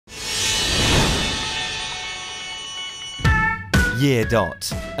Year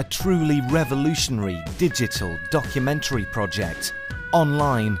Dot, a truly revolutionary digital documentary project,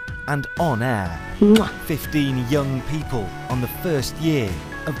 online and on air. 15 young people on the first year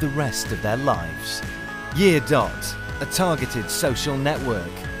of the rest of their lives. Year Dot, a targeted social network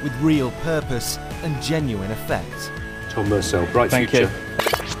with real purpose and genuine effect. Tom Mercell, bright Thank future.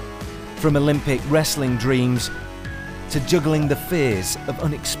 you. From Olympic wrestling dreams to juggling the fears of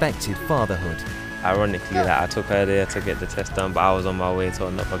unexpected fatherhood. Ironically, I took her there to get the test done, but I was on my way to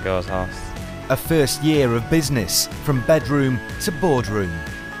another girl's house. A first year of business, from bedroom to boardroom,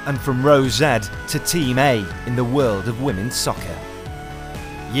 and from Row Z to Team A in the world of women's soccer.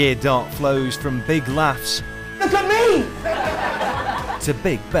 Year Dot flows from big laughs, look at me, to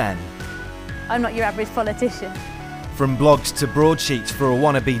Big Ben. I'm not your average politician. From blogs to broadsheets for a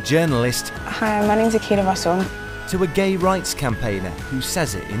wannabe journalist. Hi, my name's Akila Russell. To a gay rights campaigner who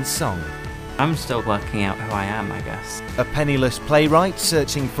says it in song. I'm still working out who I am, I guess. A penniless playwright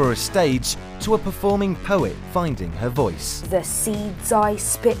searching for a stage, to a performing poet finding her voice. The seeds I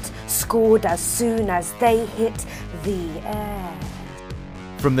spit scored as soon as they hit the air.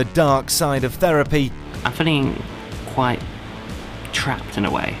 From the dark side of therapy, I'm feeling quite trapped in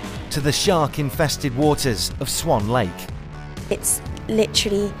a way. to the shark-infested waters of Swan Lake. It's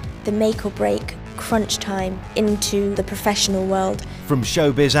literally the make or break crunch time into the professional world. From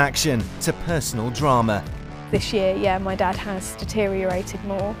showbiz action to personal drama. This year, yeah, my dad has deteriorated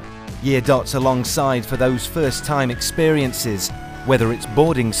more. Year Dots alongside for those first-time experiences, whether it's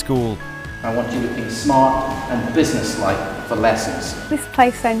boarding school. I want you to think smart and business-like for lessons. This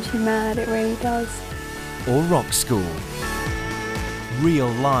place sends you mad, it really does. Or rock school. Real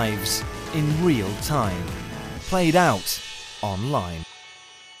lives in real time. Played out online.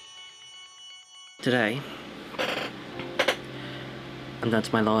 Today, I'm down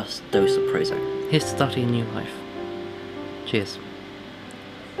to my last dose of Prozac. Here's to starting a new life. Cheers.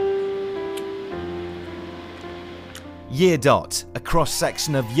 Year Dot, a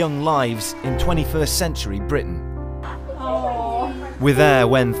cross-section of young lives in 21st century Britain. Aww. We're there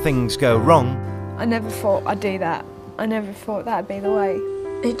when things go wrong. I never thought I'd do that. I never thought that'd be the way.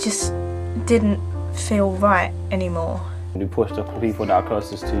 It just didn't feel right anymore. You pushed the people that are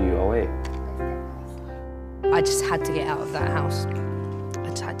closest to you away. I just had to get out of that house. I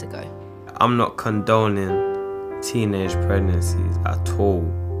just had to go. I'm not condoning teenage pregnancies at all.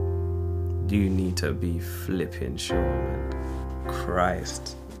 You need to be flipping sure, man.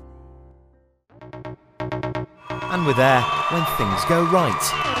 Christ. And we're there when things go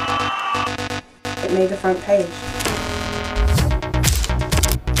right. It made the front page.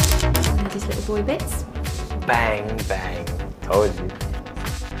 These little boy bits. Bang, bang. Told you.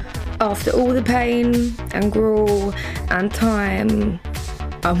 After all the pain and gruel and time,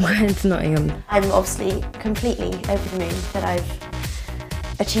 I'm going to Nottingham. I'm obviously completely over the moon that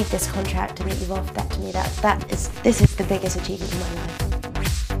I've achieved this contract and that you've offered that to me. This is the biggest achievement of my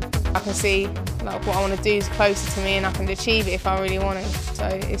life. I can see like what I want to do is closer to me and I can achieve it if I really want to. So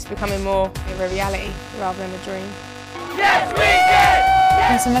it's becoming more of a reality rather than a dream. Yes, we can!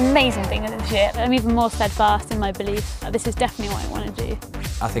 There's some amazing things this year. I'm even more steadfast in my belief that this is definitely what I want to do.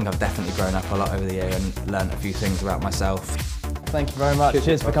 I think I've definitely grown up a lot over the year and learnt a few things about myself. Thank you very much.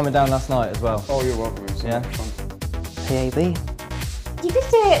 Cheers for coming down last night as well. Oh, you're welcome. It was so much fun. PAB. You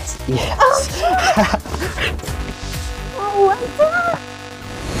did it! Yes. Oh, well done!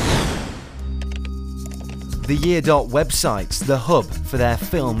 The Year Dot website's the hub for their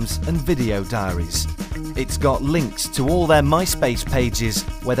films and video diaries. It's got links to all their MySpace pages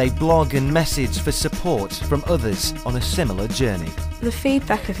where they blog and message for support from others on a similar journey. The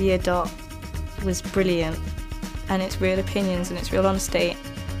feedback of Year Dot was brilliant, and its real opinions and its real honesty.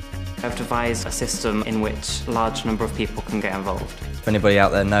 I've devised a system in which a large number of people can get involved. If anybody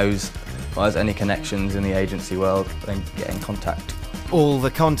out there knows or has any connections in the agency world, then get in contact. All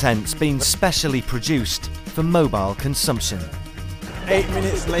the content's been specially produced for mobile consumption. 8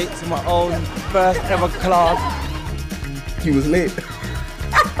 minutes late to my own first ever class. He was late.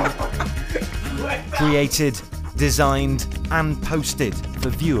 Created, designed and posted for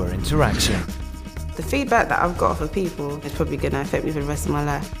viewer interaction. The feedback that I've got for people is probably going to affect me for the rest of my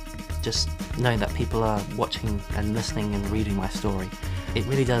life. Just knowing that people are watching and listening and reading my story, it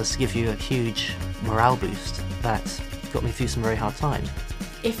really does give you a huge morale boost that got me through some very hard times.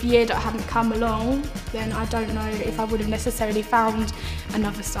 If Year Dot hadn't come along, then I don't know if I would have necessarily found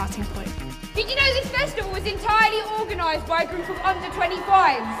another starting point. Did you know this festival was entirely organised by a group of under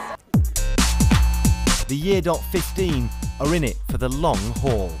 25s? The Year Dot 15 are in it for the long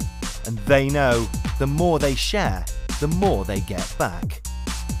haul, and they know the more they share, the more they get back.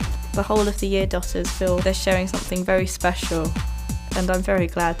 The whole of the Year Dotters feel they're sharing something very special and I'm very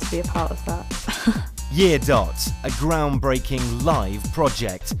glad to be a part of that. Year Dot, a groundbreaking live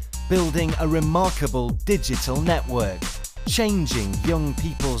project, building a remarkable digital network, changing young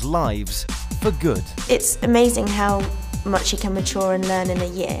people's lives for good. It's amazing how much you can mature and learn in a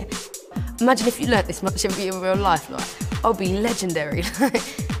year. Imagine if you learnt this much in real life, like, I'll be legendary.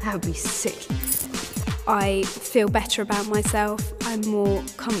 That would be sick. I feel better about myself. I'm more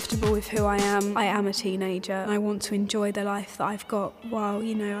comfortable with who I am. I am a teenager and I want to enjoy the life that I've got while,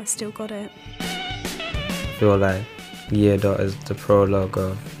 you know, I've still got it. I feel like Year Dot is the prologue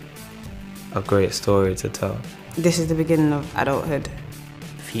of a great story to tell. This is the beginning of adulthood.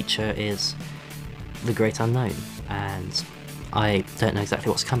 The future is the great unknown, and I don't know exactly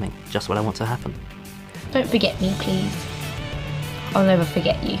what's coming, just what I want to happen. Don't forget me, please. I'll never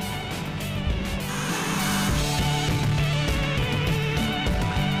forget you.